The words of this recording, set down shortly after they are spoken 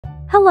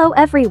Hello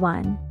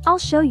everyone, I'll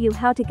show you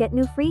how to get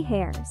new free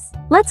hairs.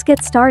 Let's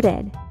get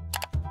started.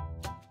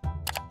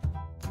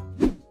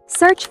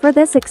 Search for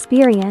this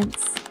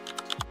experience.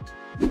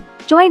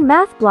 Join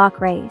Math Block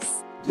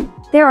Race.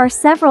 There are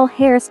several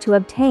hairs to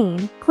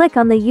obtain, click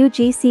on the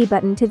UGC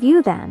button to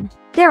view them.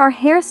 There are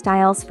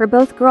hairstyles for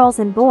both girls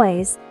and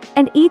boys,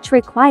 and each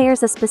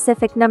requires a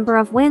specific number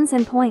of wins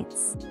and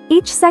points.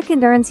 Each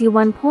second earns you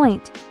 1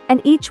 point,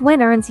 and each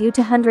win earns you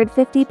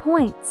 250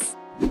 points.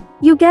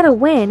 You get a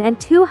win and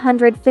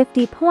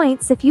 250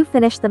 points if you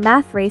finish the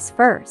math race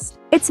first.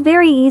 It's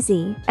very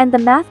easy, and the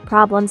math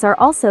problems are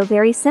also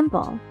very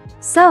simple.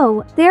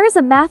 So, there is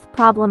a math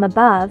problem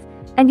above,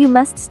 and you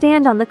must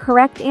stand on the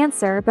correct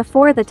answer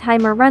before the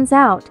timer runs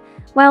out,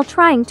 while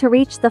trying to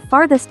reach the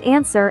farthest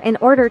answer in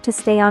order to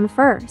stay on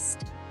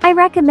first. I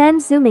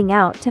recommend zooming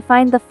out to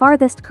find the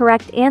farthest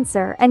correct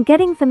answer and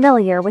getting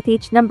familiar with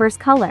each number's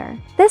color.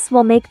 This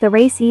will make the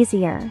race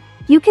easier.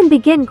 You can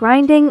begin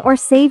grinding or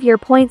save your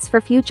points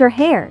for future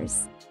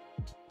hairs.